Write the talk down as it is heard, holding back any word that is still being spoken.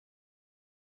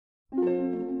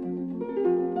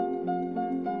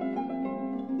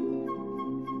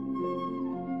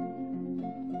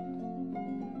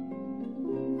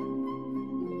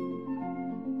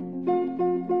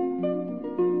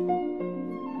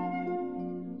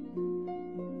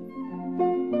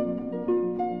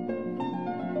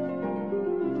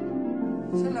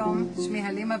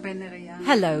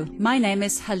Hello, my name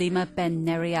is Halima Ben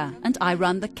Neria and I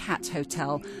run the Cat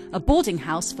Hotel, a boarding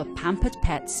house for pampered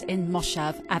pets in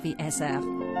Moshav Avi Ezer.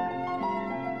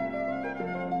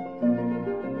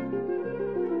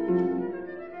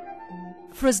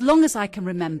 For as long as I can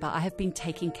remember, I have been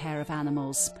taking care of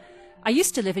animals. I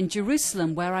used to live in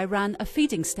Jerusalem where I ran a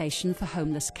feeding station for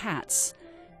homeless cats.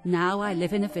 Now I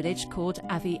live in a village called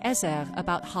Avi Ezer,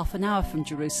 about half an hour from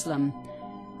Jerusalem.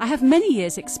 I have many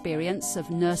years' experience of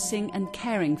nursing and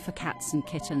caring for cats and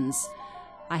kittens.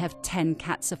 I have 10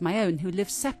 cats of my own who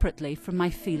live separately from my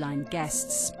feline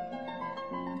guests.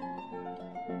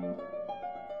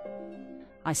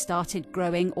 I started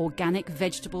growing organic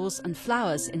vegetables and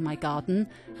flowers in my garden,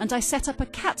 and I set up a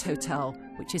cat hotel,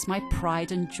 which is my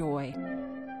pride and joy.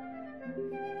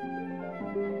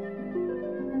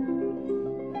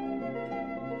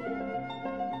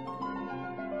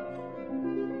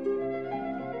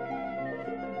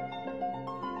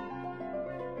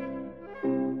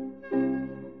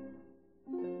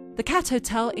 The Cat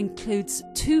Hotel includes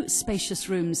 2 spacious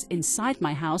rooms inside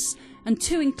my house and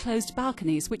 2 enclosed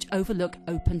balconies which overlook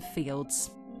open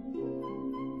fields.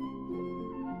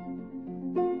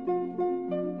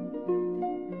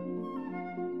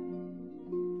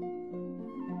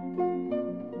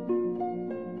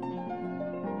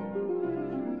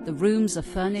 The rooms are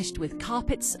furnished with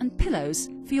carpets and pillows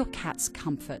for your cat's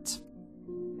comfort.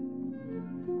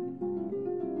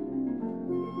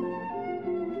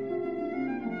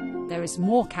 There is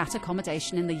more cat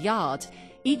accommodation in the yard.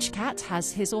 Each cat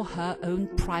has his or her own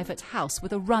private house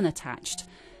with a run attached.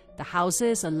 The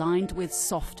houses are lined with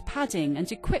soft padding and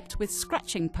equipped with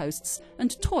scratching posts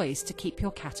and toys to keep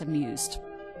your cat amused.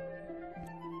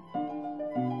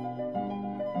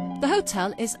 The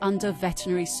hotel is under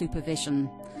veterinary supervision.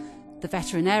 The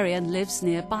veterinarian lives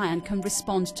nearby and can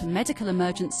respond to medical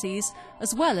emergencies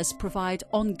as well as provide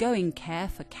ongoing care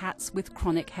for cats with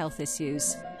chronic health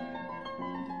issues.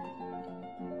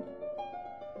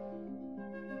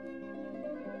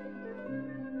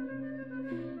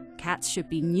 Cats should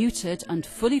be neutered and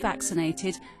fully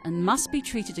vaccinated and must be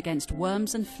treated against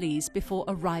worms and fleas before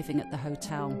arriving at the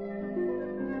hotel.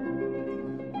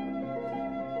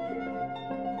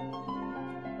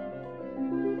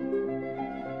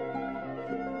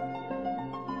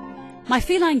 My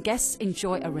feline guests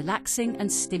enjoy a relaxing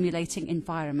and stimulating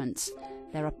environment.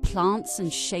 There are plants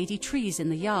and shady trees in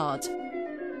the yard.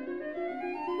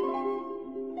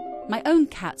 My own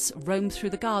cats roam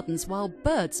through the gardens while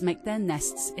birds make their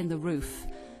nests in the roof.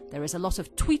 There is a lot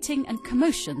of tweeting and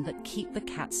commotion that keep the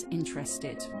cats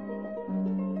interested.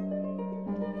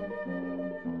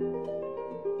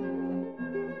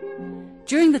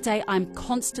 During the day, I'm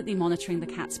constantly monitoring the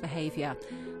cat's behaviour.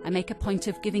 I make a point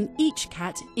of giving each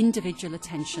cat individual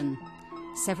attention.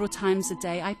 Several times a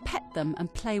day, I pet them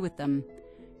and play with them.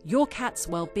 Your cat's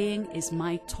well-being is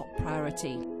my top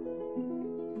priority.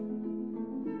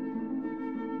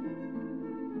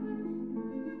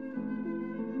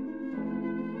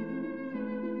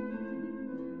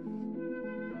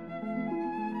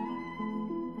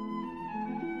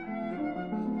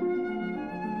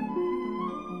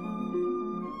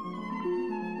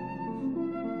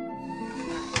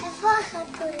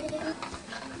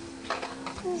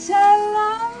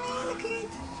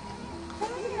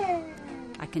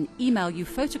 I can email you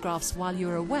photographs while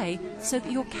you're away so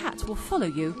that your cat will follow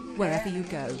you wherever you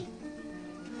go.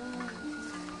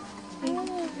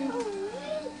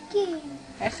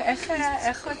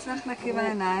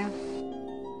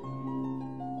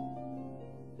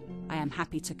 I am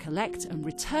happy to collect and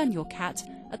return your cat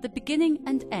at the beginning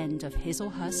and end of his or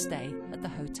her stay at the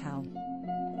hotel.